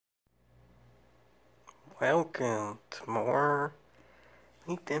Welcome to more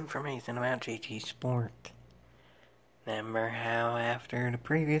leaked information about GT Sport. Remember how after the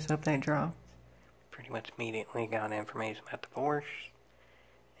previous update dropped, pretty much immediately got information about the Porsche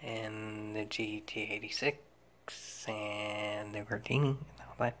and the GT86 and the Gardini and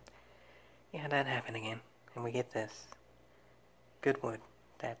all that. Yeah, that happened again. And we get this. Goodwood.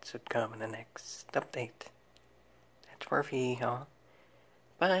 That should come in the next update. That's for y'all.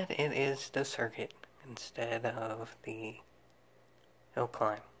 But it is the circuit instead of the hill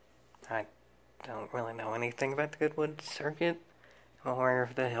climb. I don't really know anything about the Goodwood circuit. I'm aware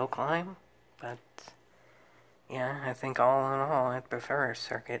of the hill climb, but yeah, I think all in all I prefer a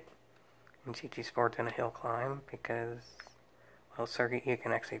circuit in GT Sport than a hill climb because, well, circuit you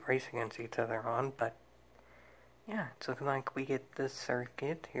can actually race against each other on, but yeah, it's looking like we get the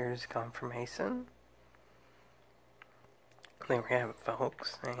circuit. Here's confirmation. There we have it,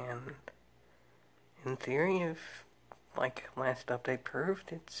 folks, and in theory, if, like last update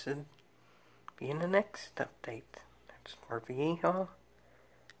proved, it should be in the next update. That's for y'all.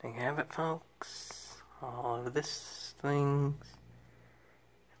 There you have it, folks. All of this things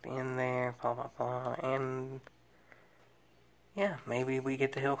at the end there, blah blah blah, and yeah, maybe we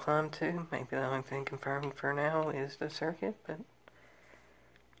get the hill climb too. Maybe the only thing confirmed for now is the circuit, but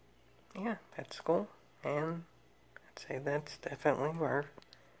yeah, that's cool, and I'd say that's definitely worth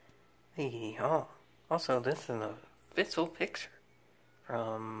the haul. Also, this is an official picture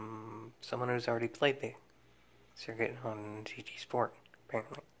from someone who's already played the circuit on GT Sport,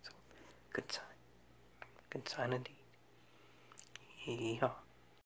 apparently. So, good sign. Good sign indeed. Yeehaw.